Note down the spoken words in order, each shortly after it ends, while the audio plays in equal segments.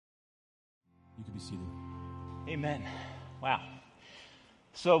to be seated. Amen. Wow.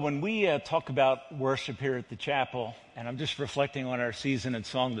 So when we talk about worship here at the chapel, and I'm just reflecting on our season and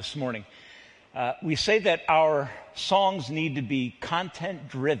song this morning, we say that our songs need to be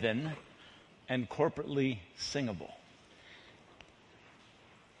content-driven and corporately singable.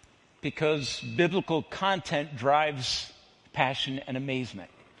 Because biblical content drives passion and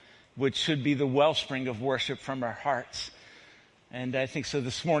amazement, which should be the wellspring of worship from our hearts. And I think so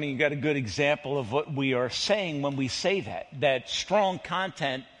this morning you got a good example of what we are saying when we say that strong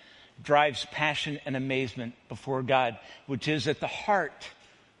content drives passion and amazement before God, which is at the heart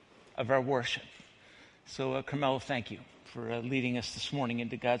of our worship. So Carmelo, thank you for leading us this morning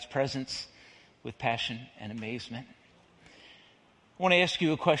into God's presence with passion and amazement. I want to ask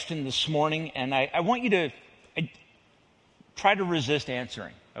you a question this morning, and I want you to try to resist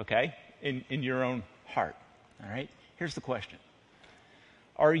answering, okay, in your own heart, all right? Here's the question.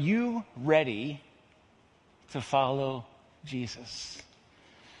 Are you ready to follow Jesus?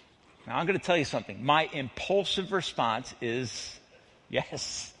 Now, I'm going to tell you something. My impulsive response is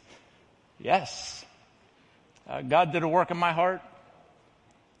yes. Yes. God did a work in my heart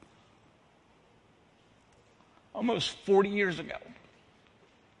almost 40 years ago.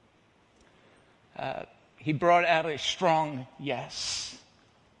 He brought out a strong yes.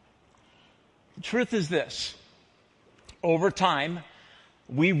 The truth is this. Over time,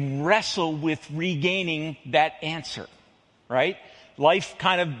 we wrestle with regaining that answer, right? Life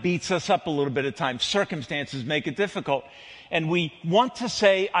kind of beats us up a little bit at times. Circumstances make it difficult. And we want to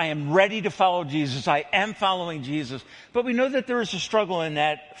say, I am ready to follow Jesus. I am following Jesus. But we know that there is a struggle in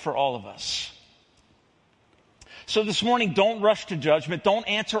that for all of us. So this morning, don't rush to judgment. Don't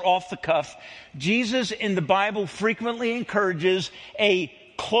answer off the cuff. Jesus in the Bible frequently encourages a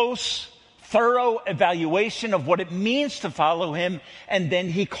close, thorough evaluation of what it means to follow him, and then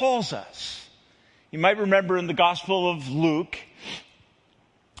he calls us. You might remember in the Gospel of Luke,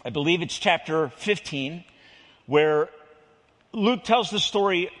 I believe it's chapter 15, where Luke tells the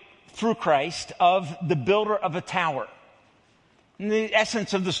story through Christ of the builder of a tower. And the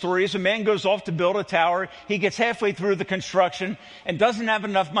essence of the story is a man goes off to build a tower. He gets halfway through the construction and doesn't have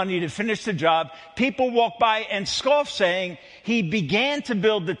enough money to finish the job. People walk by and scoff, saying he began to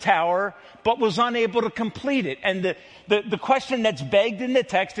build the tower but was unable to complete it. And the question that's begged in the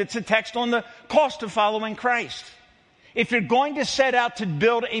text, it's a text on the cost of following Christ. If you're going to set out to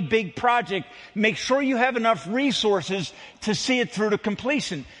build a big project, make sure you have enough resources to see it through to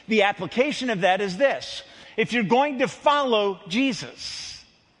completion. The application of that is this. If you're going to follow Jesus,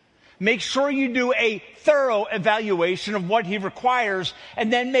 make sure you do a thorough evaluation of what he requires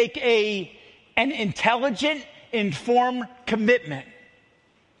and then make an intelligent, informed commitment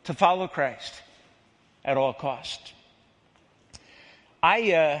to follow Christ at all costs.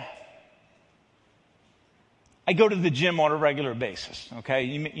 I go to the gym on a regular basis, okay?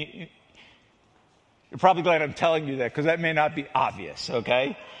 You're probably glad I'm telling you that because that may not be obvious,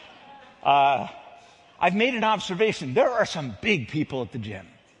 okay? I've made an observation. There are some big people at the gym.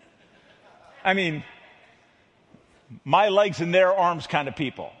 I mean, my legs and their arms kind of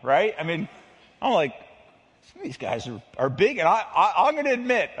people, right? I mean, I'm like, some of these guys are big. And I'm going to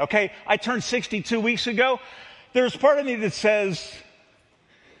admit, okay, I turned 62 weeks ago. There's part of me that says,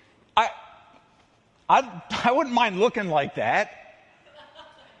 I wouldn't mind looking like that.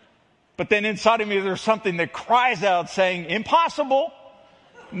 But then inside of me, there's something that cries out saying, impossible.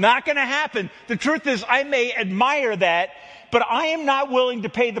 Not going to happen. The truth is, I may admire that, but I am not willing to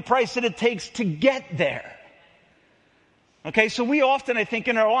pay the price that it takes to get there. Okay, so we often, I think,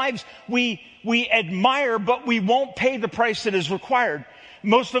 in our lives, we admire, but we won't pay the price that is required.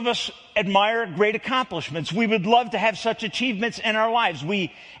 Most of us admire great accomplishments. We would love to have such achievements in our lives.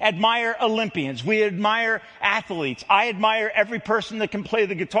 We admire Olympians. We admire athletes. I admire every person that can play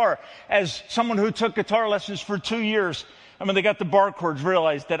the guitar. As someone who took guitar lessons for 2 years, and when they got the bar chords,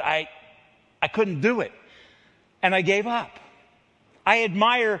 realized that I couldn't do it. And I gave up. I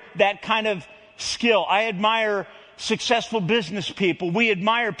admire that kind of skill. I admire successful business people. We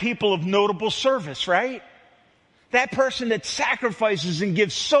admire people of notable service, right? That person that sacrifices and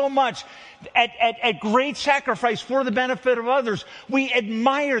gives so much at great sacrifice for the benefit of others. We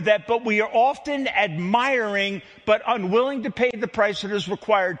admire that, but we are often admiring but unwilling to pay the price that is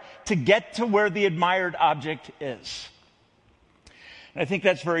required to get to where the admired object is. And I think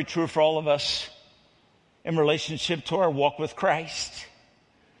that's very true for all of us in relationship to our walk with Christ.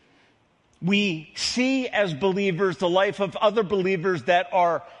 We see as believers the life of other believers that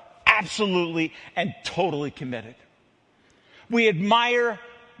are absolutely and totally committed. We admire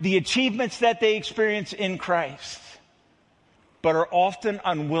the achievements that they experience in Christ. but are often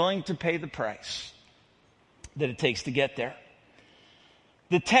unwilling to pay the price that it takes to get there.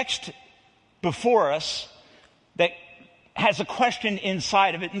 The text before us that has a question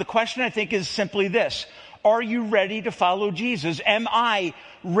inside of it, and the question I think is simply this: are you ready to follow Jesus? Am I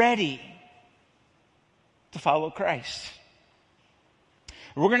ready to follow Christ?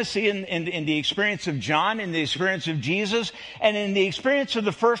 We're going to see in the experience of John, in the experience of Jesus, and in the experience of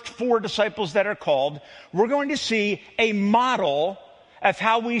the first 4 disciples that are called, we're going to see a model of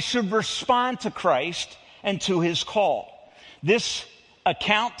how we should respond to Christ and to his call. This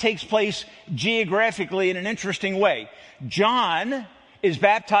account takes place geographically in an interesting way. John is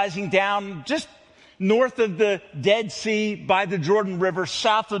baptizing down just north of the Dead Sea by the Jordan River,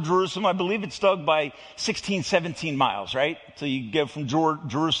 south of Jerusalem. I believe it's dug by 16, 17 miles, right? So you go from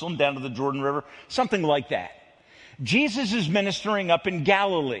Jerusalem down to the Jordan River, something like that. Jesus is ministering up in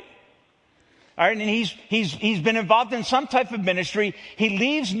Galilee. All right, and he's been involved in some type of ministry. He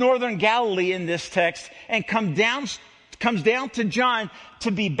leaves northern Galilee in this text and comes down to John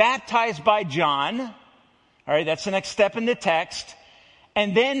to be baptized by John. All right, that's the next step in the text.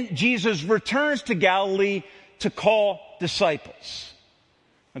 And then Jesus returns to Galilee to call disciples.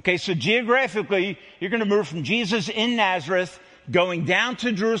 Okay, so geographically, you're going to move from Jesus in Nazareth, going down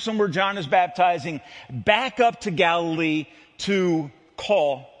to Jerusalem where John is baptizing, back up to Galilee to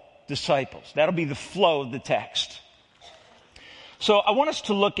call disciples. That'll be the flow of the text. So I want us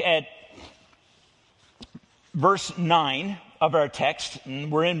to look at verse 9 of our text.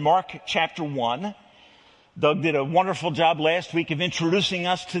 And we're in Mark chapter 1. Doug did a wonderful job last week of introducing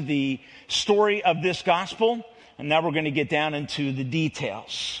us to the story of this gospel. And now we're going to get down into the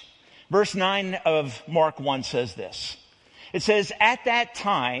details. Verse 9 of Mark 1 says this. It says, at that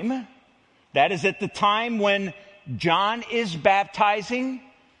time, that is at the time when John is baptizing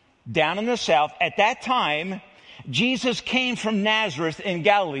down in the south, at that time, Jesus came from Nazareth in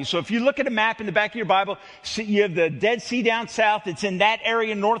Galilee. So if you look at a map in the back of your Bible, see you have the Dead Sea down south. It's in that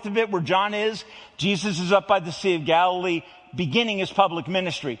area north of it where John is. Jesus is up by the Sea of Galilee, beginning his public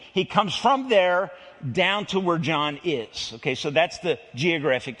ministry. He comes from there down to where John is. Okay, so that's the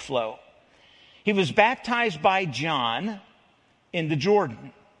geographic flow. He was baptized by John in the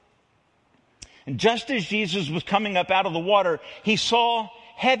Jordan. And just as Jesus was coming up out of the water, he saw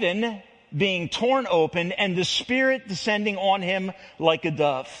heaven being torn open and the Spirit descending on him like a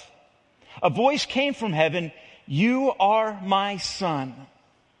dove. A voice came from heaven, "You are my Son,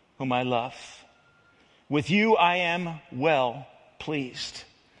 whom I love. With you I am well pleased."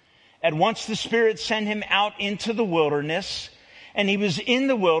 At once the Spirit sent him out into the wilderness, and he was in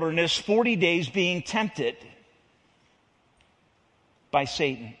the wilderness 40 days being tempted by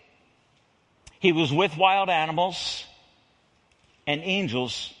Satan. He was with wild animals, and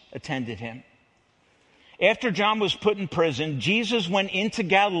angels attended him. After John was put in prison, Jesus went into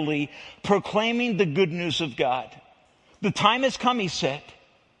Galilee proclaiming the good news of God. The time has come, he said.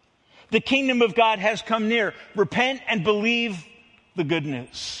 The kingdom of God has come near. Repent and believe the good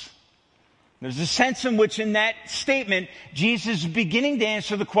news. There's a sense in which in that statement, Jesus is beginning to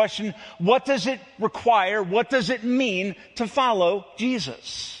answer the question, what does it require? What does it mean to follow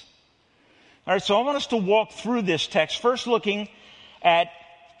Jesus? All right, so I want us to walk through this text, first looking at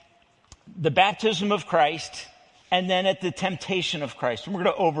the baptism of Christ, and then at the temptation of Christ. And we're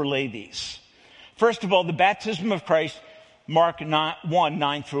going to overlay these. First of all, the baptism of Christ, Mark 1,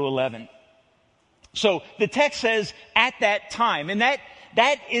 9 through 11. So the text says, at that time, and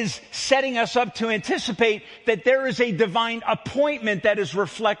that is setting us up to anticipate that there is a divine appointment that is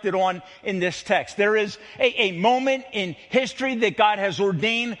reflected on in this text. There is a moment in history that God has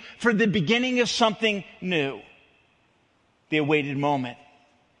ordained for the beginning of something new. The awaited moment.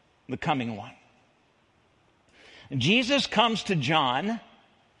 The coming one. Jesus comes to John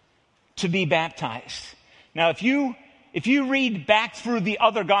to be baptized. Now, if you read back through the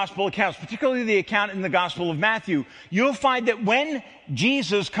other gospel accounts, particularly the account in the Gospel of Matthew, you'll find that when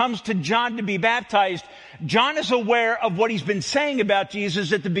Jesus comes to John to be baptized, John is aware of what he's been saying about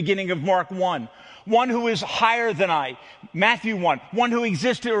Jesus at the beginning of Mark 1. One who is higher than I, Matthew 1. One who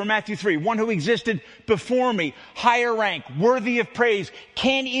existed, or Matthew 3. One who existed before me, higher rank, worthy of praise,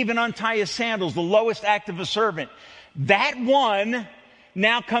 can't even untie his sandals, the lowest act of a servant. That one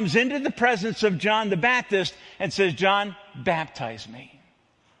now comes into the presence of John the Baptist and says, John, baptize me.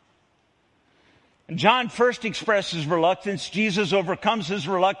 And John first expresses reluctance. Jesus overcomes his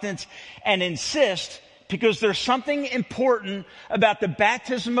reluctance and insists, because there's something important about the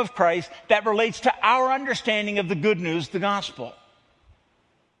baptism of Christ that relates to our understanding of the good news, the gospel.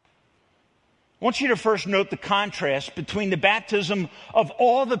 I want you to first note the contrast between the baptism of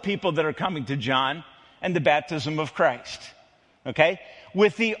all the people that are coming to John and the baptism of Christ. Okay?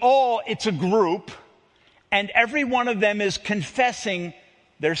 With the all, it's a group, and every one of them is confessing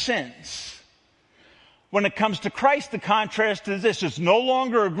their sins. When it comes to Christ, the contrast is this. It's no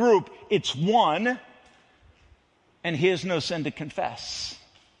longer a group, it's one, and he has no sin to confess.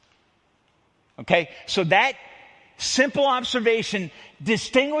 Okay? So that simple observation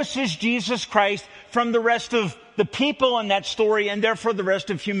distinguishes Jesus Christ from the rest of the people in that story and therefore the rest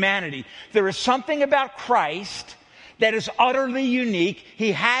of humanity. There is something about Christ that is utterly unique.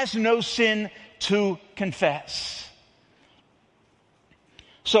 He has no sin to confess.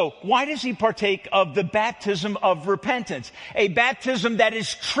 So why does he partake of the baptism of repentance? A baptism that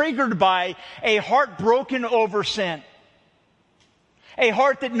is triggered by a heart broken over sin. A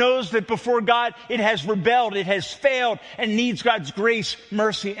heart that knows that before God it has rebelled, it has failed, and needs God's grace,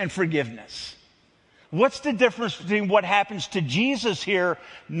 mercy, and forgiveness. What's the difference between what happens to Jesus here,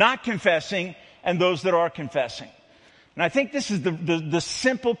 not confessing, and those that are confessing? And I think this is the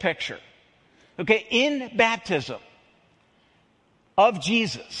simple picture. Okay, in baptism of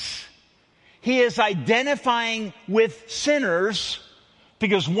Jesus, he is identifying with sinners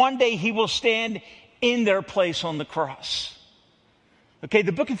because one day he will stand in their place on the cross. Okay,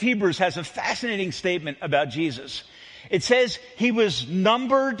 the book of Hebrews has a fascinating statement about Jesus. It says he was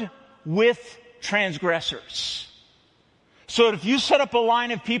numbered with transgressors. So if you set up a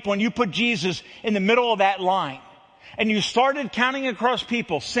line of people and you put Jesus in the middle of that line, and you started counting across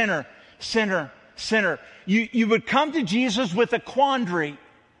people, sinner, sinner, sinner, you would come to Jesus with a quandary.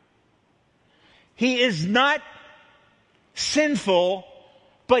 He is not sinful,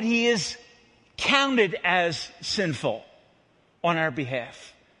 but he is counted as sinful on our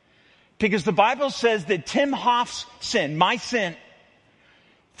behalf. Because the Bible says that Tim Hoff's sin, my sin,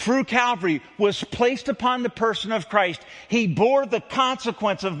 through Calvary was placed upon the person of Christ. He bore the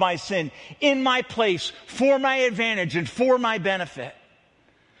consequence of my sin in my place for my advantage and for my benefit.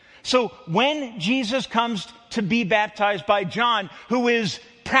 So when Jesus comes to be baptized by John, who is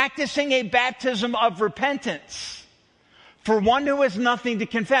practicing a baptism of repentance for one who has nothing to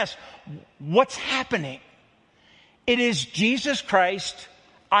confess, what's happening? It is Jesus Christ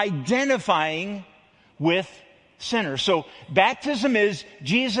identifying with sinners. So baptism is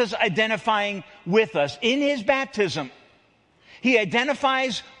Jesus identifying with us. In his baptism, he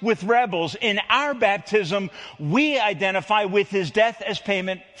identifies with rebels. In our baptism, we identify with his death as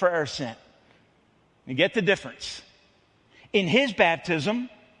payment for our sin. You get the difference? In his baptism,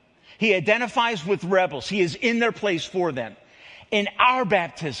 he identifies with rebels. He is in their place for them. In our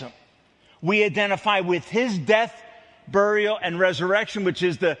baptism, we identify with his death, burial, and resurrection, which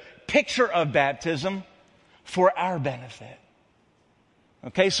is the picture of baptism, for our benefit.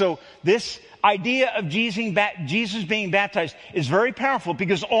 Okay, so this idea of Jesus being baptized is very powerful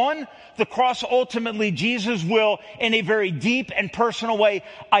because on the cross, ultimately, Jesus will, in a very deep and personal way,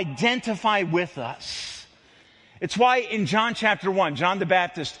 identify with us. It's why in John chapter 1, John the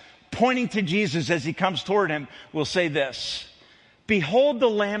Baptist, pointing to Jesus as he comes toward him, will say this: "Behold the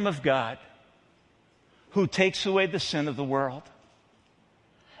Lamb of God who takes away the sin of the world."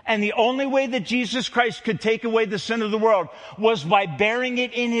 And the only way that Jesus Christ could take away the sin of the world was by bearing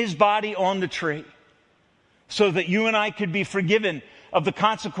it in his body on the tree, so that you and I could be forgiven of the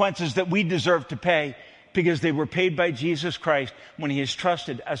consequences that we deserve to pay, because they were paid by Jesus Christ when he is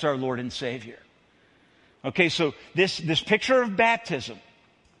trusted as our Lord and Savior. Okay, so this picture of baptism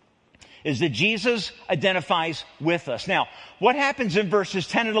is that Jesus identifies with us. Now, what happens in verses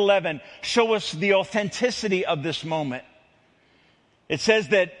 10 and 11 show us the authenticity of this moment. It says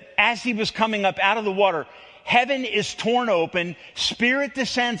that as he was coming up out of the water, heaven is torn open, Spirit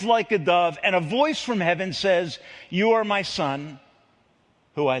descends like a dove, and a voice from heaven says, "You are my Son,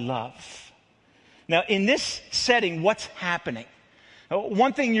 who I love." Now, in this setting, what's happening?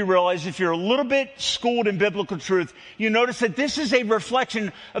 One thing you realize, if you're a little bit schooled in biblical truth, you notice that this is a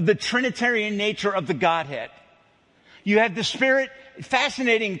reflection of the Trinitarian nature of the Godhead. You have the Spirit,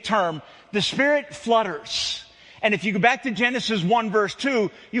 fascinating term, the Spirit flutters. And if you go back to Genesis 1 verse 2,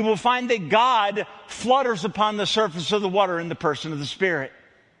 you will find that God flutters upon the surface of the water in the person of the Spirit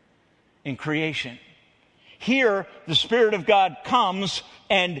in creation. Here, the Spirit of God comes,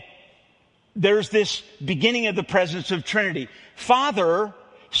 and there's this beginning of the presence of Trinity. Father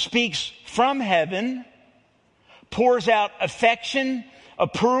speaks from heaven, pours out affection,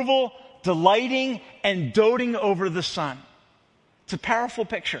 approval, delighting, and doting over the Son. It's a powerful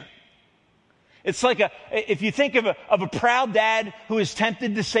picture. It's like if you think of a proud dad who is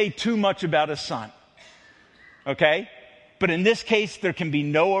tempted to say too much about his son. Okay? But in this case, there can be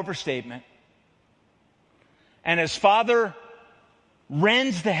no overstatement. And as Father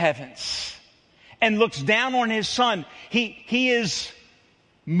rends the heavens and looks down on his son, he is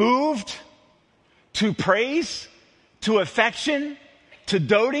moved to praise, to affection, to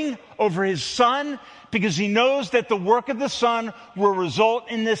doting over his son, because he knows that the work of the son will result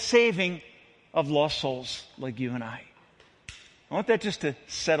in the saving of lost souls like you and I. I want that just to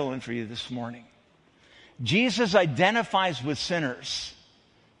settle in for you this morning. Jesus identifies with sinners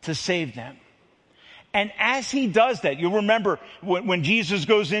to save them. And as he does that, you'll remember when Jesus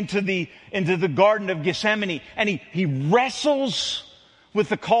goes into the Garden of Gethsemane and he wrestles with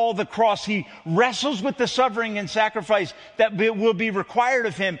the call of the cross. He wrestles with the suffering and sacrifice that will be required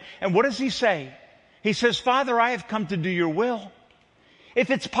of him. And what does he say? He says, Father, I have come to do your will. If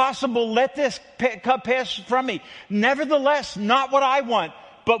it's possible, let this cup pass from me. Nevertheless, not what I want,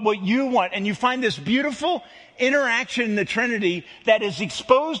 but what you want. And you find this beautiful interaction in the Trinity that is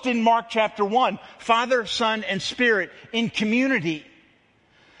exposed in Mark chapter 1. Father, Son, and Spirit in community.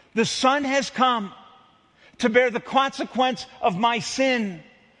 The Son has come to bear the consequence of my sin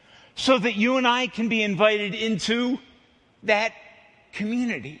so that you and I can be invited into that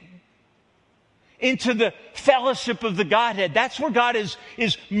community, into the fellowship of the Godhead. That's where God is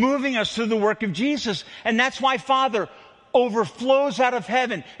moving us through the work of Jesus. And that's why Father overflows out of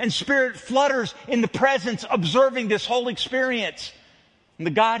heaven and Spirit flutters in the presence, observing this whole experience. And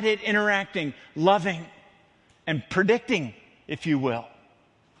the Godhead interacting, loving, and predicting, if you will,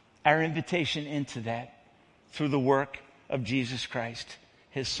 our invitation into that through the work of Jesus Christ,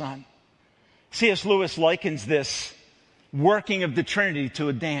 his Son. C.S. Lewis likens this working of the Trinity to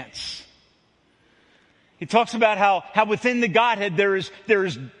a dance. He talks about how within the Godhead there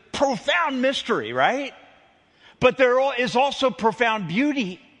is profound mystery, right? But there is also profound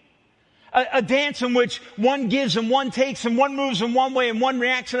beauty. A dance in which one gives and one takes and one moves in one way and one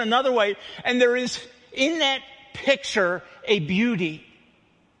reacts in another way. And there is in that picture a beauty.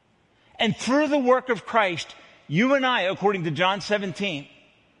 And through the work of Christ, you and I, according to John 17,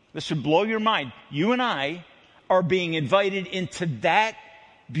 this should blow your mind. You and I are being invited into that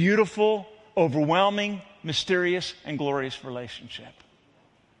beautiful, overwhelming, mysterious, and glorious relationship.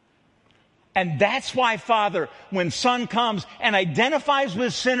 And that's why, Father, when Son comes and identifies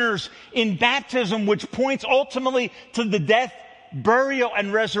with sinners in baptism, which points ultimately to the death, burial,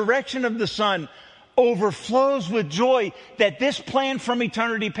 and resurrection of the Son, overflows with joy that this plan from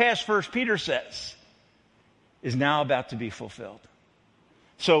eternity past, 1 Peter says, is now about to be fulfilled.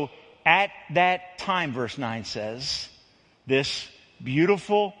 So at that time, verse 9 says, this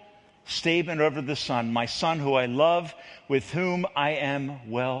beautiful statement over the Son, my Son who I love, with whom I am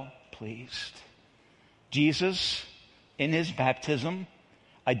well pleased. Jesus, in his baptism,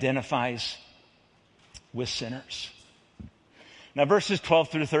 identifies with sinners. Now verses 12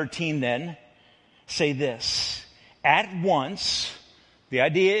 through 13 then say this. At once, the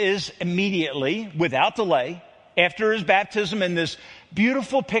idea is immediately, without delay, after his baptism in this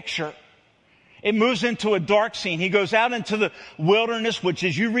beautiful picture, it moves into a dark scene. He goes out into the wilderness, which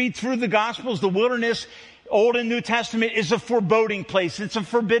as you read through the Gospels, the wilderness, Old and New Testament, is a foreboding place. It's a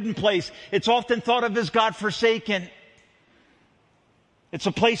forbidden place. It's often thought of as God-forsaken. It's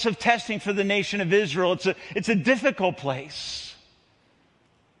a place of testing for the nation of Israel. It's a difficult place.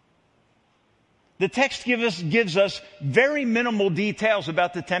 The text gives us very minimal details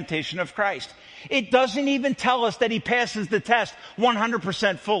about the temptation of Christ. It doesn't even tell us that he passes the test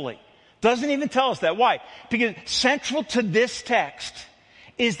 100% fully. Doesn't even tell us that. Why? Because central to this text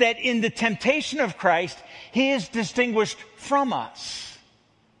is that in the temptation of Christ, he is distinguished from us.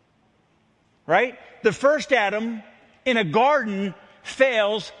 Right? The first Adam in a garden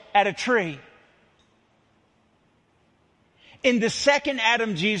fails at a tree. In the second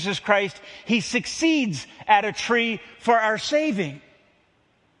Adam, Jesus Christ, he succeeds at a tree for our saving.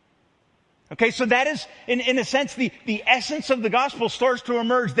 Okay, so that is, in a sense, the essence of the gospel starts to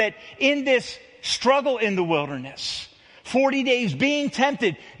emerge, that in this struggle in the wilderness, 40 days being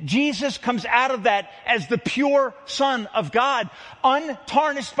tempted, Jesus comes out of that as the pure Son of God,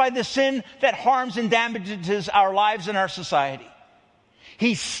 untarnished by the sin that harms and damages our lives and our society.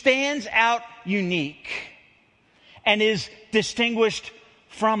 He stands out unique and is distinguished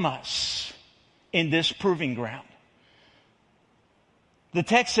from us in this proving ground. The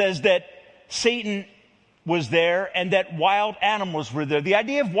text says that Satan was there and that wild animals were there. The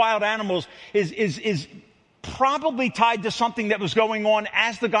idea of wild animals is probably tied to something that was going on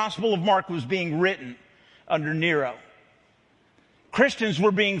as the Gospel of Mark was being written under Nero. Christians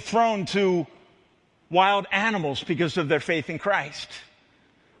were being thrown to wild animals because of their faith in Christ.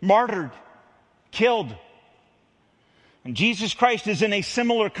 Martyred, killed. And Jesus Christ is in a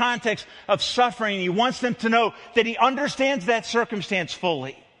similar context of suffering. He wants them to know that he understands that circumstance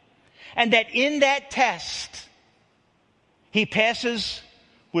fully. and that in that test, he passes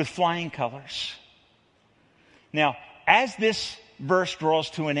with flying colors. Now, as this verse draws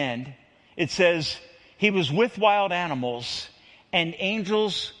to an end, it says, he was with wild animals and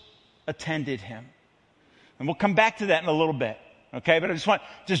angels attended him. And we'll come back to that in a little bit. Okay, but I just want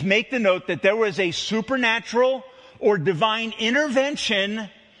to make the note that there was a supernatural or divine intervention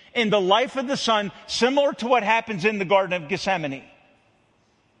in the life of the Son, similar to what happens in the Garden of Gethsemane.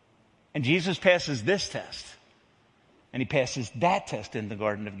 And Jesus passes this test. And he passes that test in the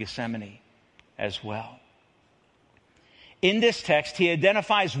Garden of Gethsemane as well. In this text, he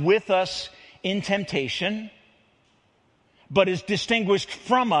identifies with us in temptation, but is distinguished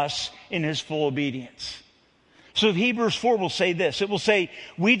from us in his full obedience. So Hebrews 4 will say this. It will say,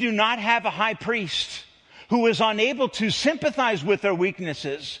 we do not have a high priest who is unable to sympathize with our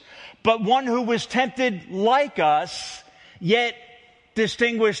weaknesses, but one who was tempted like us, yet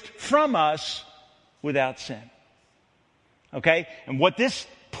distinguished from us without sin. Okay? And what this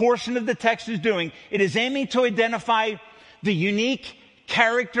portion of the text is doing, it is aiming to identify the unique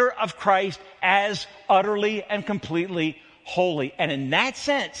character of Christ as utterly and completely holy. And in that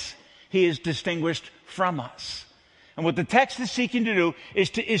sense, he is distinguished from us. And what the text is seeking to do is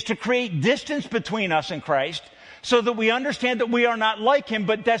to create distance between us and Christ so that we understand that we are not like him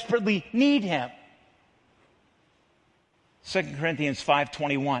but desperately need him. 2 Corinthians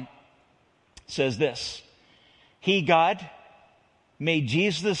 5:21 says this, he, God, made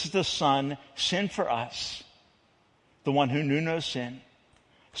Jesus the Son sin for us, the one who knew no sin,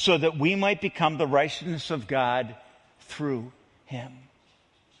 so that we might become the righteousness of God through him.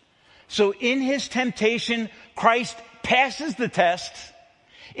 So in his temptation, Christ passes the test,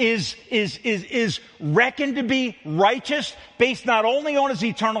 is reckoned to be righteous based not only on his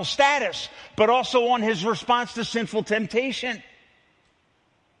eternal status, but also on his response to sinful temptation.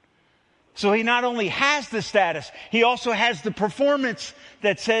 So he not only has the status, he also has the performance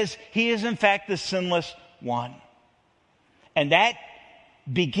that says he is in fact the sinless one. And that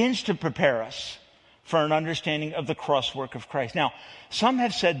begins to prepare us for an understanding of the cross work of Christ. Now, some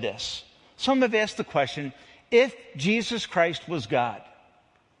have said this. Some have asked the question, if Jesus Christ was God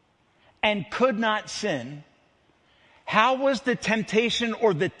and could not sin, how was the temptation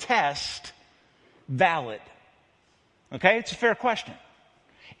or the test valid? Okay, it's a fair question.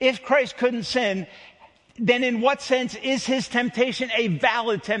 If Christ couldn't sin, then in what sense is his temptation a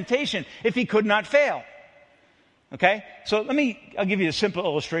valid temptation if he could not fail? Okay, so I'll give you a simple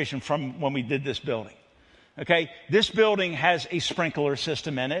illustration from when we did this building. Okay, this building has a sprinkler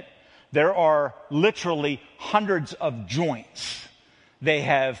system in it. There are literally hundreds of joints. They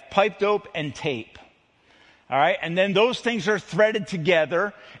have pipe dope and tape. All right, and then those things are threaded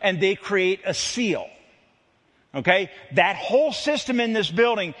together and they create a seal. Okay, that whole system in this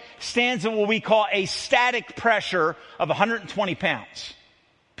building stands at what we call a static pressure of 120 pounds,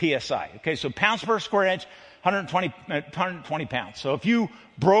 PSI. Okay, so pounds per square inch, 120 pounds. So if you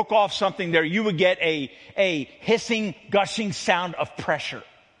broke off something there, you would get a hissing, gushing sound of pressure.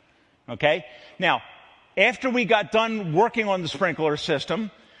 Okay? Now, after we got done working on the sprinkler system,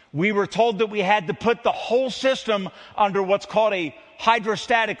 we were told that we had to put the whole system under what's called a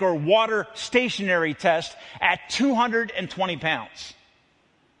hydrostatic or water stationary test at 220 pounds.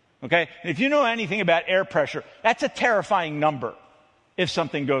 Okay? And if you know anything about air pressure, that's a terrifying number if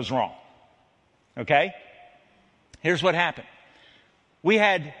something goes wrong. Okay? Here's what happened. We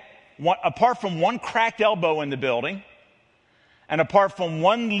had, apart from one cracked elbow in the building, and apart from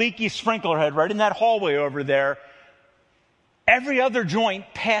one leaky sprinkler head right in that hallway over there, every other joint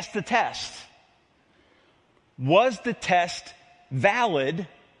passed the test. Was the test valid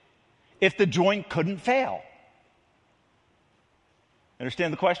if the joint couldn't fail?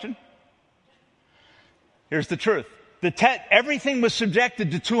 Understand the question? Here's the truth. Everything was subjected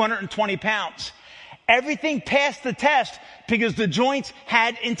to 220 pounds. Everything passed the test because the joints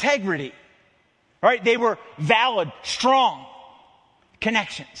had integrity. Right? They were valid, strong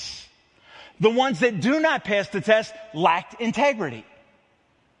connections. The ones that do not pass the test lacked integrity.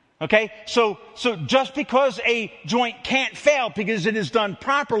 Okay? So just because a joint can't fail because it is done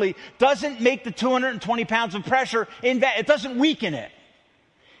properly doesn't make the 220 pounds of pressure it doesn't weaken it.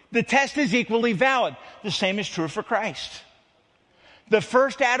 The test is equally valid. The same is true for Christ. The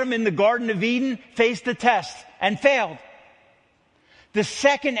first Adam in the Garden of Eden faced the test and failed. The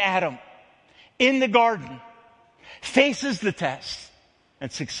second Adam in the garden faces the test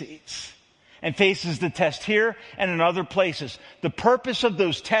and succeeds. And faces the test here and in other places. The purpose of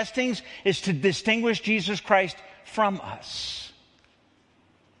those testings is to distinguish Jesus Christ from us.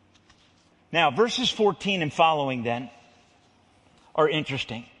 Now, verses 14 and following then are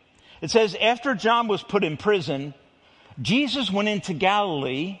interesting. It says, after John was put in prison, Jesus went into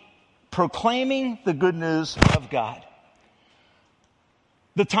Galilee proclaiming the good news of God.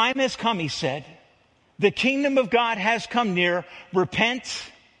 The time has come, he said. The kingdom of God has come near. Repent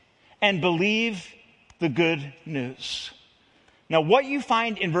and believe the good news. Now, what you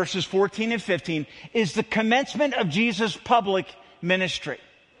find in verses 14 and 15 is the commencement of Jesus' public ministry.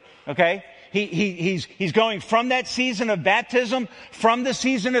 Okay? He's going from that season of baptism, from the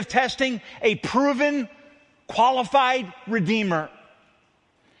season of testing, a proven, qualified Redeemer.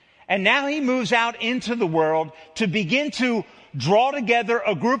 And now he moves out into the world to begin to draw together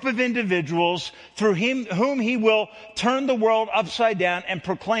a group of individuals through whom he will turn the world upside down and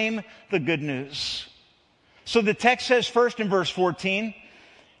proclaim the good news. So the text says first in verse 14,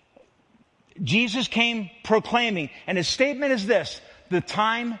 Jesus came proclaiming, and his statement is this: the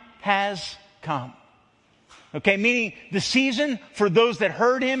time has come. Okay, meaning the season for those that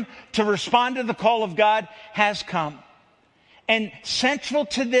heard him to respond to the call of God has come. And central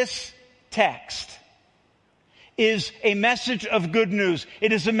to this text is a message of good news.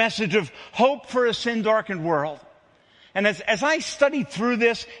 It is a message of hope for a sin-darkened world. And as I studied through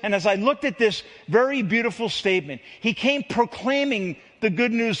this, and as I looked at this very beautiful statement, he came proclaiming the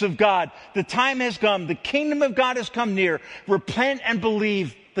good news of God. The time has come. The kingdom of God has come near. Repent and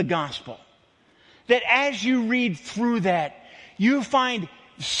believe the gospel. That as you read through that, you find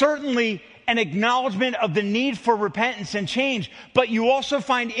certainly an acknowledgement of the need for repentance and change, but you also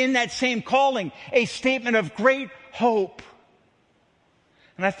find in that same calling a statement of great hope.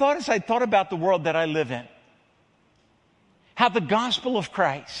 And I thought, as I thought about the world that I live in, how the gospel of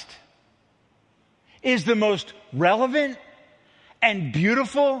Christ is the most relevant and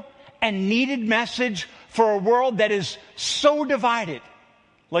beautiful and needed message for a world that is so divided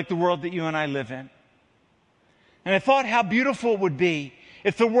like the world that you and I live in. And I thought how beautiful it would be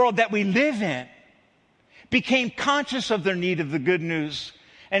if the world that we live in became conscious of their need of the good news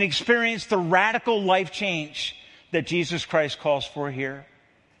and experienced the radical life change that Jesus Christ calls for here.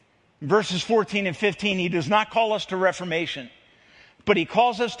 In verses 14 and 15, he does not call us to reformation, but he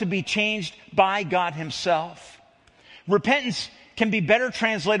calls us to be changed by God himself. Repentance can be better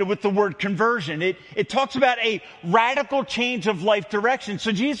translated with the word conversion. It talks about a radical change of life direction.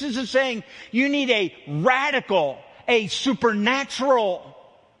 So Jesus is saying you need a radical, a supernatural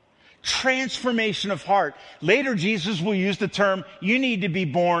transformation of heart. Later, Jesus will use the term, you need to be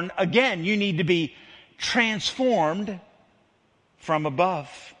born again. You need to be transformed from above.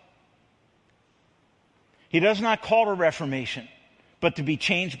 He does not call to reformation, but to be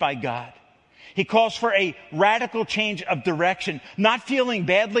changed by God. He calls for a radical change of direction, not feeling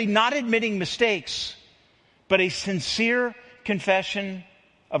badly, not admitting mistakes, but a sincere confession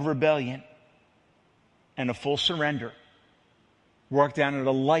of rebellion and a full surrender, worked out in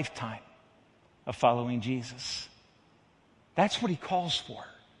a lifetime of following Jesus. That's what he calls for.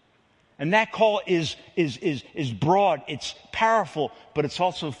 And that call is broad, it's powerful, but it's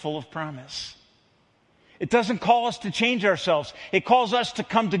also full of promise. It doesn't call us to change ourselves. It calls us to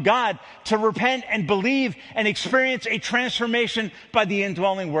come to God, to repent and believe and experience a transformation by the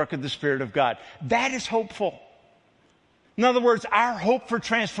indwelling work of the Spirit of God. That is hopeful. In other words, our hope for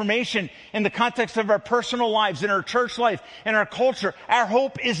transformation in the context of our personal lives, in our church life, in our culture, our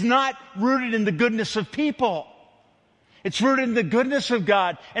hope is not rooted in the goodness of people. It's rooted in the goodness of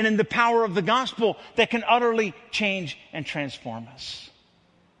God and in the power of the gospel that can utterly change and transform us.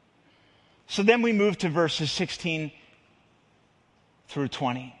 So then we move to verses 16 through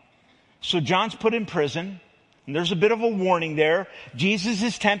 20. So John's put in prison, and there's a bit of a warning there. Jesus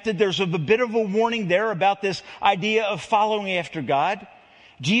is tempted. There's a bit of a warning there about this idea of following after God.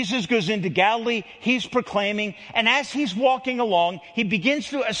 Jesus goes into Galilee. He's proclaiming, and as he's walking along, he begins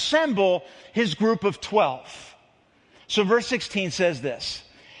to assemble his group of 12. So verse 16 says this.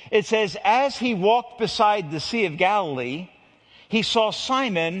 It says, as he walked beside the Sea of Galilee, he saw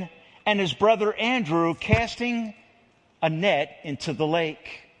Simon and his brother Andrew casting a net into the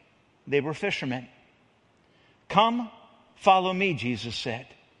lake. They were fishermen. Come, follow me, Jesus said,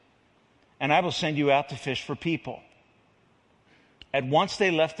 and I will send you out to fish for people. At once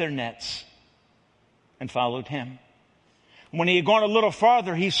they left their nets and followed him. When he had gone a little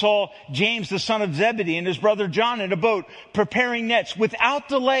farther, he saw James, the son of Zebedee, and his brother John in a boat preparing nets. Without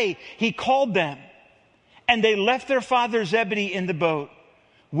delay, he called them, and they left their father Zebedee in the boat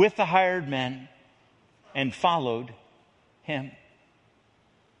with the hired men and followed him.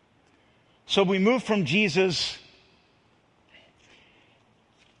 So we move from Jesus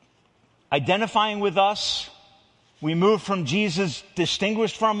identifying with us. We move from Jesus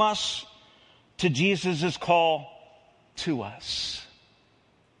distinguished from us to Jesus' call to us.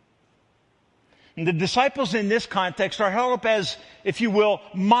 And the disciples in this context are held up as, if you will,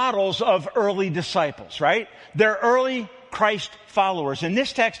 models of early disciples, right? They're early Christ followers. And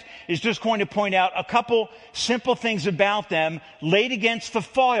this text is just going to point out a couple simple things about them laid against the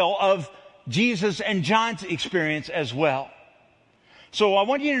foil of Jesus and John's experience as well. So I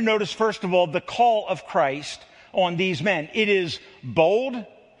want you to notice, first of all, the call of Christ on these men. It is bold.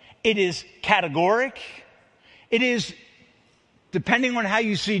 It is categoric. It is, depending on how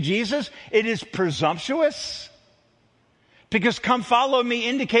you see Jesus, it is presumptuous. Because come follow me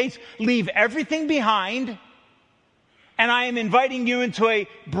indicates leave everything behind, and I am inviting you into a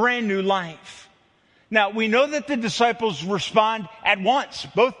brand new life. Now, we know that the disciples respond at once.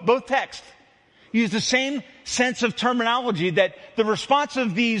 Both texts use the same sense of terminology, that the response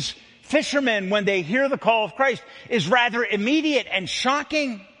of these fishermen when they hear the call of Christ is rather immediate and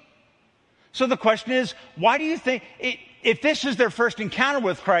shocking. So the question is, why do you think, if this is their first encounter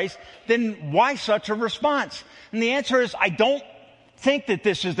with Christ, then why such a response? And the answer is, I don't think that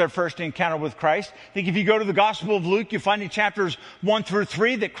this is their first encounter with Christ. I think if you go to the Gospel of Luke, you find in chapters 1 through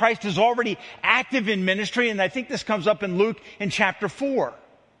 3 that Christ is already active in ministry, and I think this comes up in Luke in chapter 4.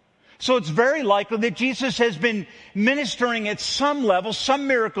 So it's very likely that Jesus has been ministering at some level. Some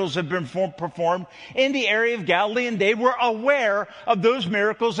miracles have been performed in the area of Galilee, and they were aware of those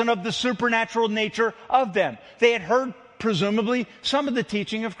miracles and of the supernatural nature of them. They had heard, presumably, some of the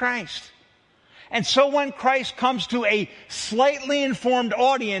teaching of Christ. And so when Christ comes to a slightly informed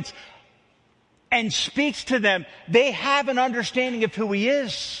audience and speaks to them, they have an understanding of who he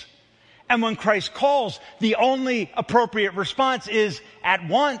is. And when Christ calls, the only appropriate response is at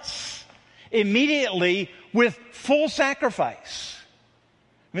once, immediately, with full sacrifice.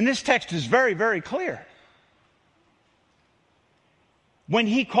 I mean, this text is very, very clear. When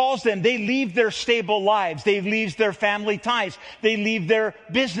he calls them, they leave their stable lives. They leave their family ties. They leave their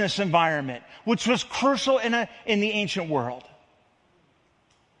business environment, which was crucial in the ancient world.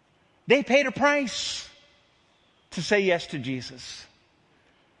 They paid a price to say yes to Jesus.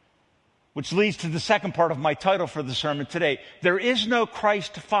 Which leads to the second part of my title for the sermon today. There is no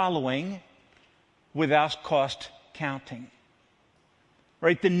Christ following without cost counting.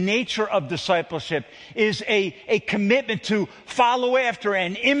 Right? The nature of discipleship is a commitment to follow after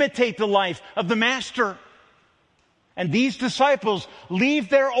and imitate the life of the Master. And these disciples leave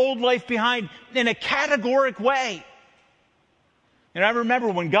their old life behind in a categoric way. And I remember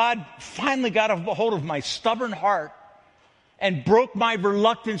when God finally got a hold of my stubborn heart and broke my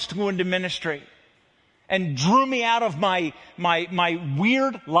reluctance to go into ministry and drew me out of my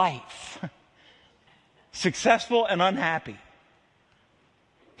weird life, successful and unhappy.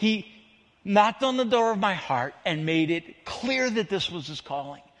 He knocked on the door of my heart and made it clear that this was his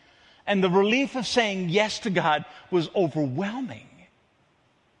calling. And the relief of saying yes to God was overwhelming.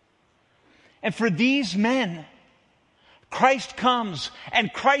 And for these men, Christ comes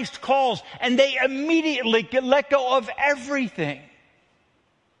and Christ calls, and they immediately let go of everything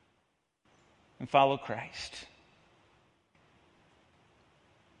and follow Christ.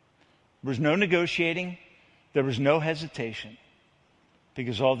 There was no negotiating. There was no hesitation,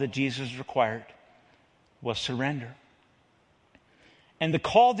 because all that Jesus required was surrender. And the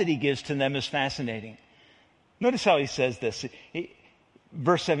call that he gives to them is fascinating. Notice how he says this.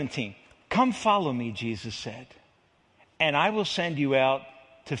 Verse 17, "Come follow me," Jesus said, "and I will send you out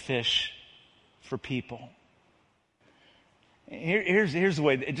to fish for people." Here's the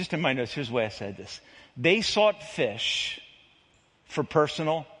way, just in my notes, here's the way I said this. They sought fish for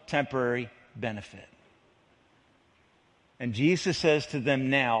personal, temporary benefit. And Jesus says to them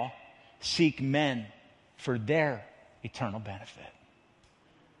now, seek men for their eternal benefit.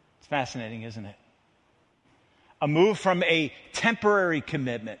 It's fascinating, isn't it? A move from a temporary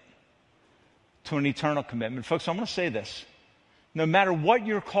commitment to an eternal commitment. Folks, I'm going to say this. No matter what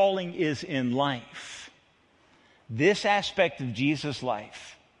your calling is in life, this aspect of Jesus'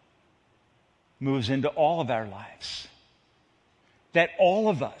 life moves into all of our lives. That all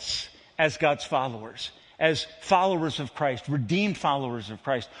of us, as God's followers, as followers of Christ, redeemed followers of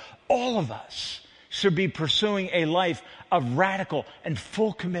Christ, all of us should be pursuing a life of radical and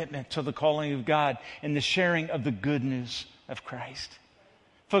full commitment to the calling of God and the sharing of the good news of Christ.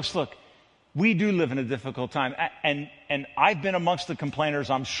 Folks, look, we do live in a difficult time, and I've been amongst the complainers,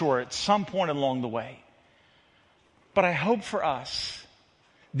 I'm sure, at some point along the way. But I hope for us,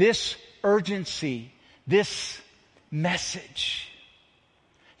 this urgency, this message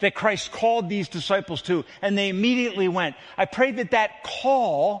that Christ called these disciples to, and they immediately went. I pray that that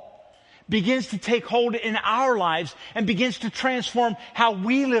call begins to take hold in our lives and begins to transform how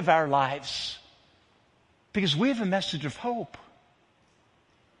we live our lives. Because we have a message of hope.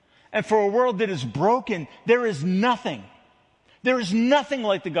 And for a world that is broken, there is nothing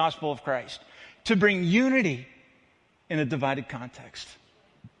like the gospel of Christ to bring unity in a divided context.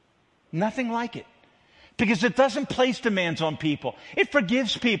 Nothing like it. Because it doesn't place demands on people. It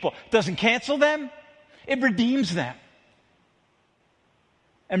forgives people. It doesn't cancel them. It redeems them.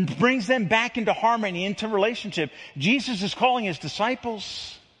 And brings them back into harmony, into relationship. Jesus is calling his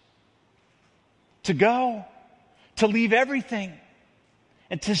disciples to go, to leave everything,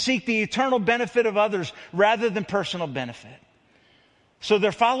 and to seek the eternal benefit of others rather than personal benefit. So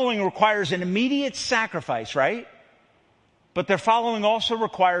their following requires an immediate sacrifice, right? But their following also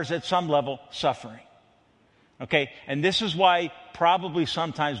requires, at some level, suffering. Okay? And this is why probably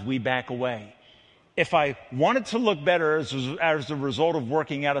sometimes we back away. If I wanted to look better as a result of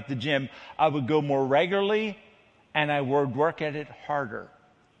working out at the gym, I would go more regularly and I would work at it harder.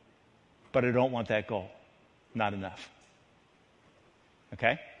 But I don't want that goal. Not enough.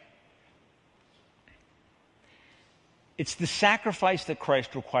 Okay? It's the sacrifice that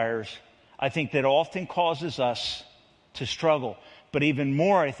Christ requires, I think, that often causes us to struggle. But even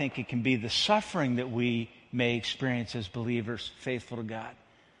more, I think it can be the suffering that we may experience as believers faithful to God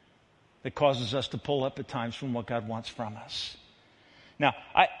that causes us to pull up at times from what God wants from us. Now,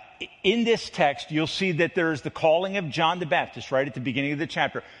 in this text, you'll see that there is the calling of John the Baptist, right at the beginning of the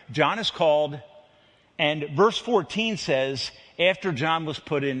chapter. John is called, and verse 14 says, after John was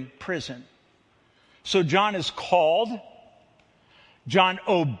put in prison. So John is called. John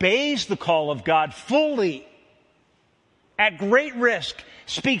obeys the call of God fully, at great risk,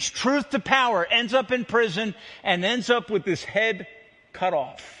 speaks truth to power, ends up in prison, and ends up with his head cut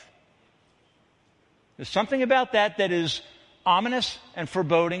off. There's something about that is ominous and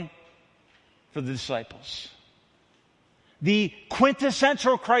foreboding for the disciples. The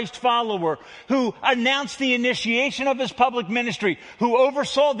quintessential Christ follower who announced the initiation of his public ministry, who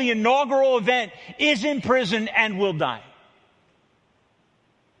oversaw the inaugural event, is in prison and will die.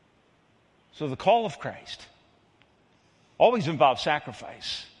 So the call of Christ always involves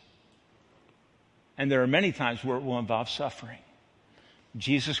sacrifice. And there are many times where it will involve suffering.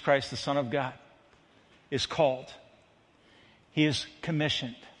 Jesus Christ, the Son of God, is called. He is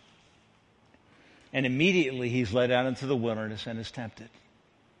commissioned. And immediately he's led out into the wilderness and is tempted,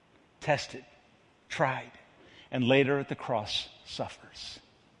 tested, tried, and later at the cross suffers.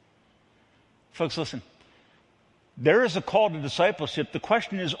 Folks, listen. There is a call to discipleship. The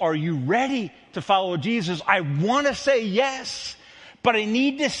question is, are you ready to follow Jesus? I want to say yes, but I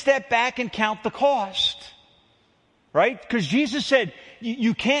need to step back and count the cost. Right? Because Jesus said,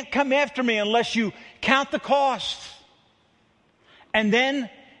 you can't come after me unless you count the cost. And then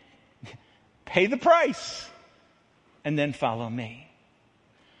pay the price. And then follow me.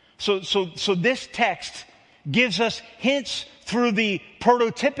 So this text gives us hints through the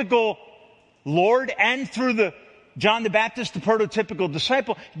prototypical Lord and through the John the Baptist, the prototypical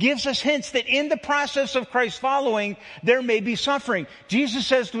disciple, gives us hints that in the process of Christ's following, there may be suffering. Jesus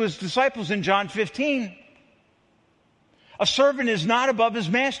says to his disciples in John 15, a servant is not above his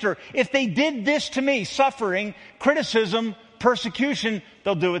master. If they did this to me, suffering, criticism, persecution,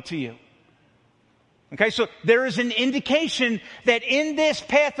 they'll do it to you. Okay, so there is an indication that in this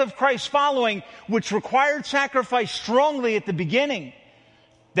path of Christ's following, which required sacrifice strongly at the beginning,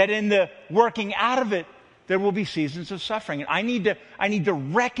 that in the working out of it, there will be seasons of suffering. And I need to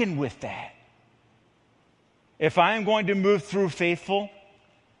reckon with that. If I am going to move through faithful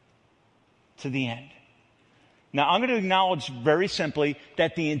to the end. Now, I'm going to acknowledge very simply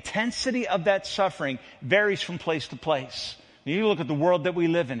that the intensity of that suffering varies from place to place. You look at the world that we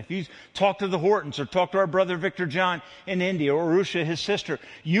live in. If you talk to the Hortons or talk to our brother Victor John in India or Arusha, his sister,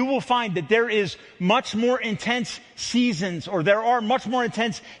 you will find that there is much more intense seasons, or there are much more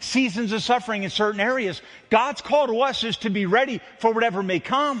intense seasons of suffering in certain areas. God's call to us is to be ready for whatever may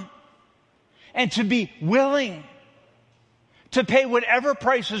come and to be willing to pay whatever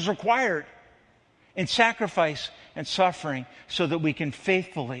price is required in sacrifice and suffering so that we can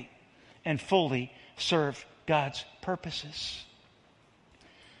faithfully and fully serve God's purposes.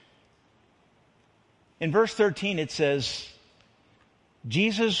 In verse 13 it says,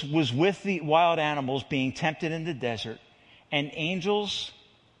 Jesus was with the wild animals being tempted in the desert, and angels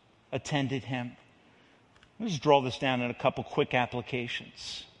attended him. Let's draw this down in a couple quick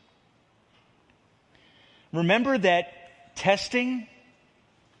applications. Remember that testing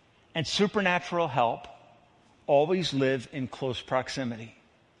and supernatural help always live in close proximity.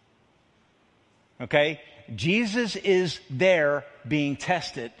 Okay? Jesus is there being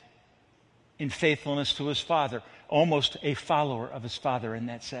tested in faithfulness to his Father, almost a follower of his Father in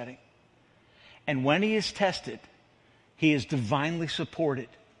that setting. And when he is tested, he is divinely supported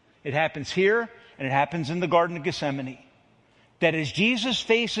It happens here, and it happens in the Garden of Gethsemane. That as Jesus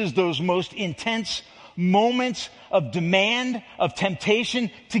faces those most intense moments of demand, of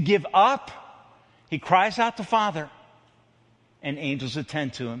temptation to give up, he cries out to Father, and angels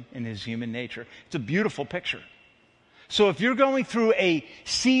attend to him in his human nature. It's a beautiful picture. So if you're going through a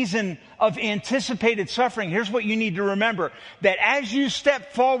season of anticipated suffering, here's what you need to remember. That as you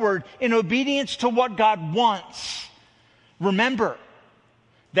step forward in obedience to what God wants, remember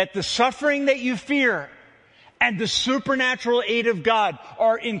that the suffering that you fear and the supernatural aid of God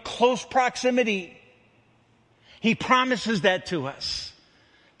are in close proximity. He promises that to us.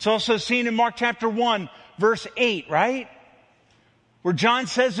 It's also seen in Mark chapter 1, verse 8, right? Where John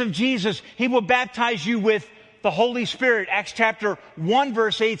says of Jesus, he will baptize you with the Holy Spirit. Acts chapter 1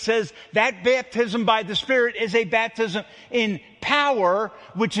 verse 8 says that baptism by the Spirit is a baptism in power,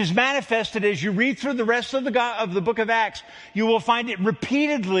 which is manifested as you read through the rest of the book of Acts. You will find it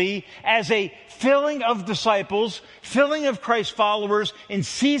repeatedly as a filling of disciples, filling of Christ followers in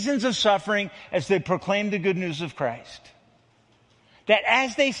seasons of suffering as they proclaim the good news of Christ. That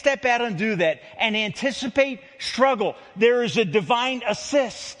as they step out and do that and anticipate struggle, there is a divine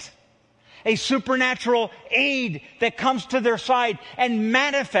assist, a supernatural aid that comes to their side and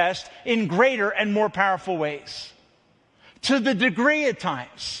manifests in greater and more powerful ways. To the degree at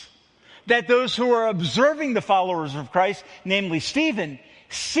times that those who are observing the followers of Christ, namely Stephen,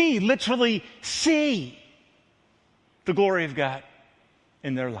 literally see the glory of God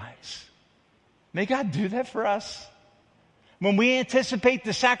in their lives. May God do that for us. When we anticipate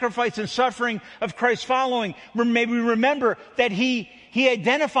the sacrifice and suffering of Christ's following, may we remember that He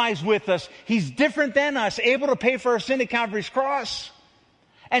identifies with us. He's different than us, able to pay for our sin at Calvary's cross.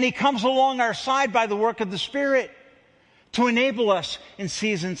 And He comes along our side by the work of the Spirit to enable us in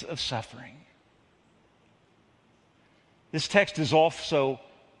seasons of suffering. This text is also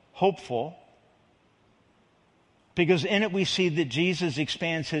hopeful because in it we see that Jesus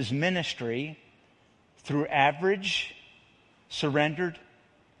expands His ministry through average, surrendered,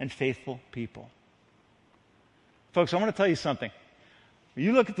 and faithful people. Folks, I want to tell you something. When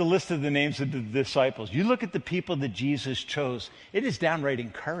you look at the list of the names of the disciples, you look at the people that Jesus chose, it is downright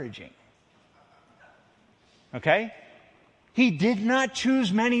encouraging. Okay? He did not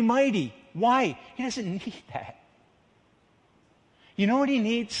choose many mighty. Why? He doesn't need that. You know what He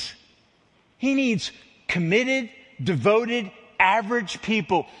needs? He needs committed, devoted, average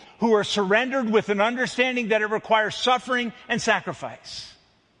people who are surrendered with an understanding that it requires suffering and sacrifice.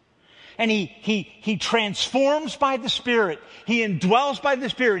 And he transforms by the Spirit. He indwells by the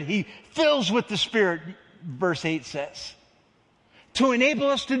Spirit. He fills with the Spirit, verse 8 says, to enable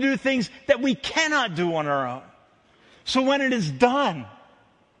us to do things that we cannot do on our own. So when it is done,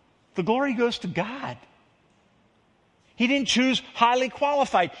 the glory goes to God. He didn't choose highly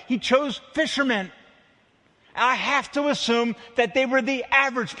qualified. He chose fishermen. I have to assume that they were the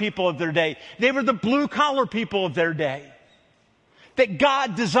average people of their day. They were the blue-collar people of their day. That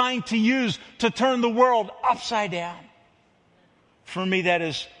God designed to use to turn the world upside down. For me, that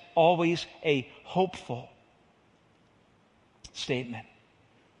is always a hopeful statement.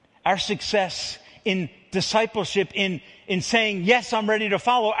 Our success in discipleship, in saying, yes, I'm ready to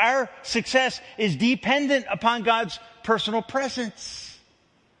follow, our success is dependent upon God's personal presence.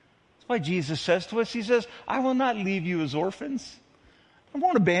 Why Jesus says to us, He says, I will not leave you as orphans. I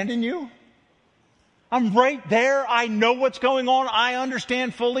won't abandon you. I'm right there. I know what's going on. I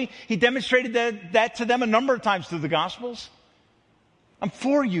understand fully. He demonstrated that to them a number of times through the Gospels. I'm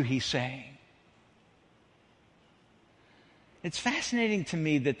for you, He's saying. It's fascinating to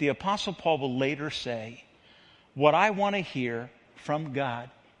me that the Apostle Paul will later say, what I want to hear from God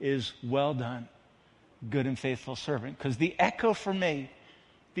is, well done, good and faithful servant. Because the echo for me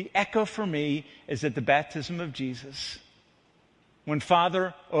is at the baptism of Jesus, when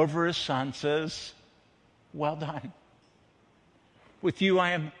Father over His Son says, well done. With you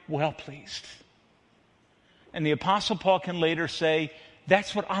I am well pleased. And the Apostle Paul can later say,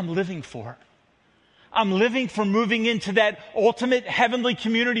 that's what I'm living for. I'm living for moving into that ultimate heavenly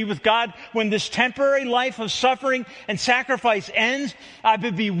community with God. When this temporary life of suffering and sacrifice ends, I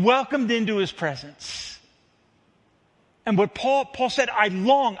would be welcomed into His presence. And what Paul said, I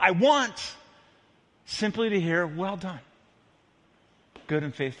want simply to hear, well done, good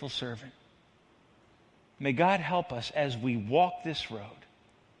and faithful servant. May God help us as we walk this road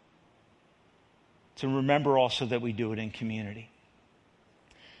to remember also that we do it in community.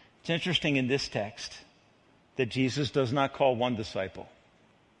 It's interesting in this text that Jesus does not call one disciple.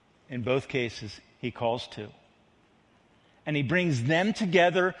 In both cases, He calls two. And He brings them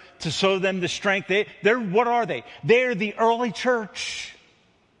together to show them the strength. They're what are they? They're the early church.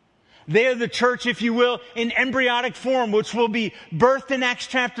 They are the church, if you will, in embryonic form, which will be birthed in Acts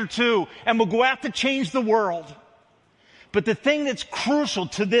chapter 2 and will go out to change the world. But the thing that's crucial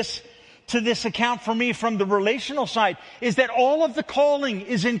to this account for me from the relational side is that all of the calling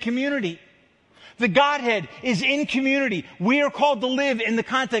is in community. The Godhead is in community. We are called to live in the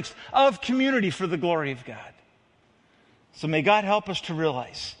context of community for the glory of God. So may God help us to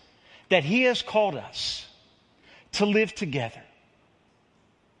realize that He has called us to live together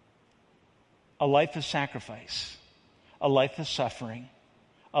a life of sacrifice, a life of suffering,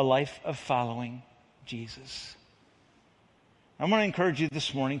 a life of following Jesus. I want to encourage you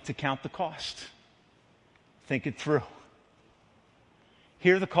this morning to count the cost. Think it through.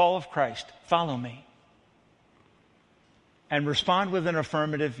 Hear the call of Christ. Follow me. And respond with an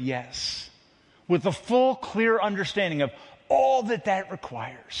affirmative yes. With a full, clear understanding of all that that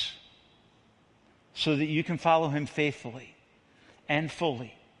requires. So that you can follow Him faithfully and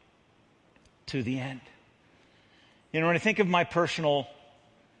fully to the end. You know, when I think of my personal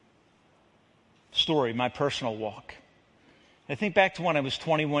story, my personal walk, I think back to when I was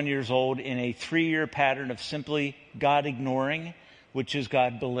 21 years old in a 3-year pattern of simply God ignoring, which is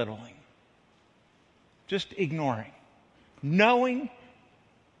God belittling. Just ignoring. Knowing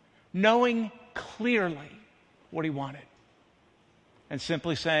clearly what He wanted. And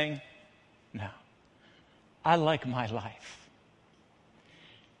simply saying, no, I like my life.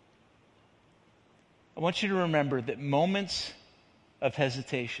 I want you to remember that moments of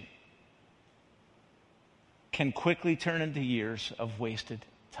hesitation can quickly turn into years of wasted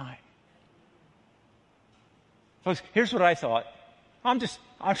time. Folks, here's what I thought. I don't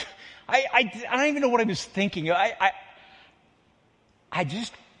even know what I was thinking. It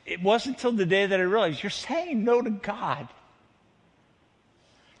wasn't until the day that I realized you're saying no to God.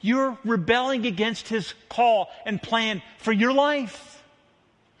 You're rebelling against His call and plan for your life.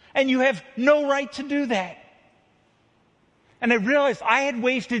 And you have no right to do that. And I realized I had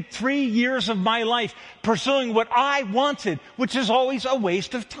wasted 3 years of my life pursuing what I wanted, which is always a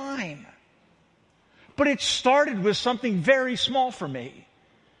waste of time. But it started with something very small for me.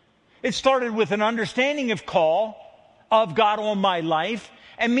 It started with an understanding of call of God on my life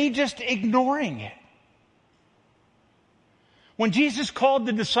and me just ignoring it. When Jesus called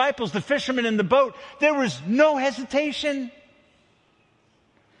the disciples, the fishermen in the boat, there was no hesitation.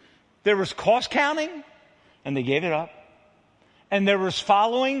 There was cost counting, and they gave it up. And there was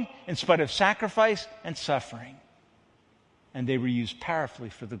following in spite of sacrifice and suffering. And they were used powerfully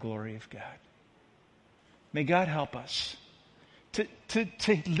for the glory of God. May God help us to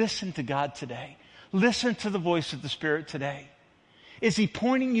listen to God today. Listen to the voice of the Spirit today. Is He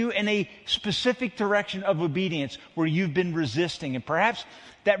pointing you in a specific direction of obedience where you've been resisting? And perhaps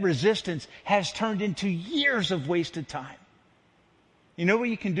that resistance has turned into years of wasted time. You know what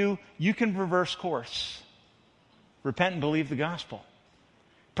you can do? You can reverse course. Repent and believe the gospel.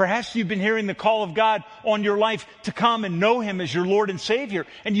 Perhaps you've been hearing the call of God on your life to come and know Him as your Lord and Savior,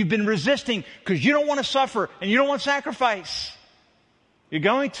 and you've been resisting because you don't want to suffer and you don't want sacrifice. You're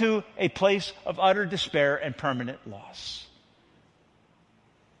going to a place of utter despair and permanent loss.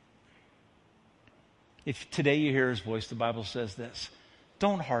 If today you hear His voice, the Bible says this: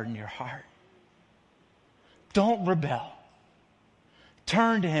 don't harden your heart. Don't rebel.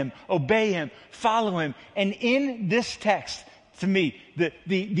 Turn to Him, obey Him, follow Him. And in this text, to me,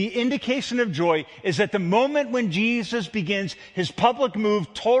 the indication of joy is that the moment when Jesus begins His public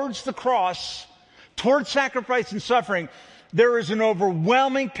move towards the cross, towards sacrifice and suffering, there is an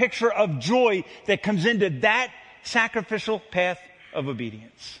overwhelming picture of joy that comes into that sacrificial path of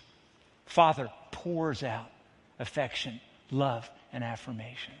obedience. Father pours out affection, love, and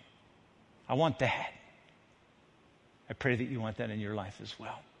affirmation. I want that. I pray that you want that in your life as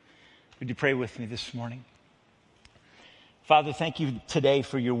well. Would you pray with me this morning? Father, thank you today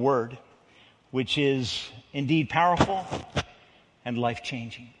for your word, which is indeed powerful and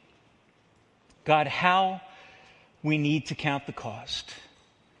life-changing. God, how we need to count the cost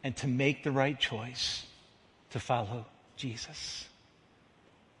and to make the right choice to follow Jesus.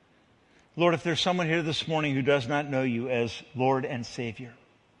 Lord, if there's someone here this morning who does not know you as Lord and Savior,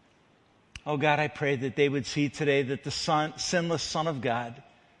 oh God, I pray that they would see today that the sinless Son of God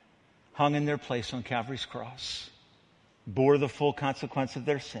hung in their place on Calvary's cross, bore the full consequence of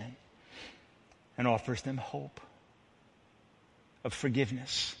their sin, and offers them hope of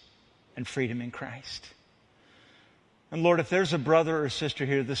forgiveness and freedom in Christ. And Lord, if there's a brother or sister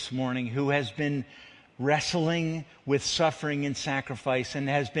here this morning who has been wrestling with suffering and sacrifice and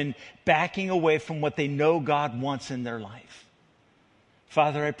has been backing away from what they know God wants in their life,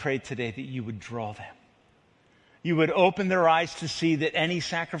 Father, I pray today that you would draw them you would open their eyes to see that any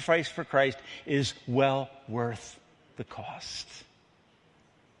sacrifice for Christ is well worth the cost.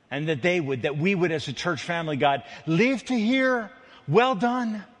 And that we would as a church family, God, live to hear, well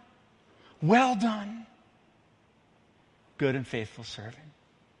done, good and faithful servant.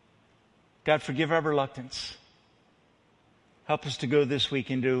 God, forgive our reluctance. Help us to go this week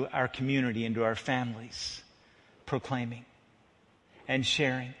into our community, into our families, proclaiming and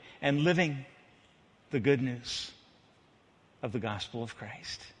sharing and living the good news of the gospel of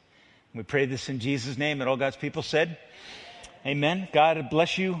Christ. We pray this in Jesus' name, and all God's people said, amen. God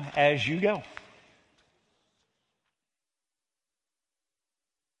bless you as you go.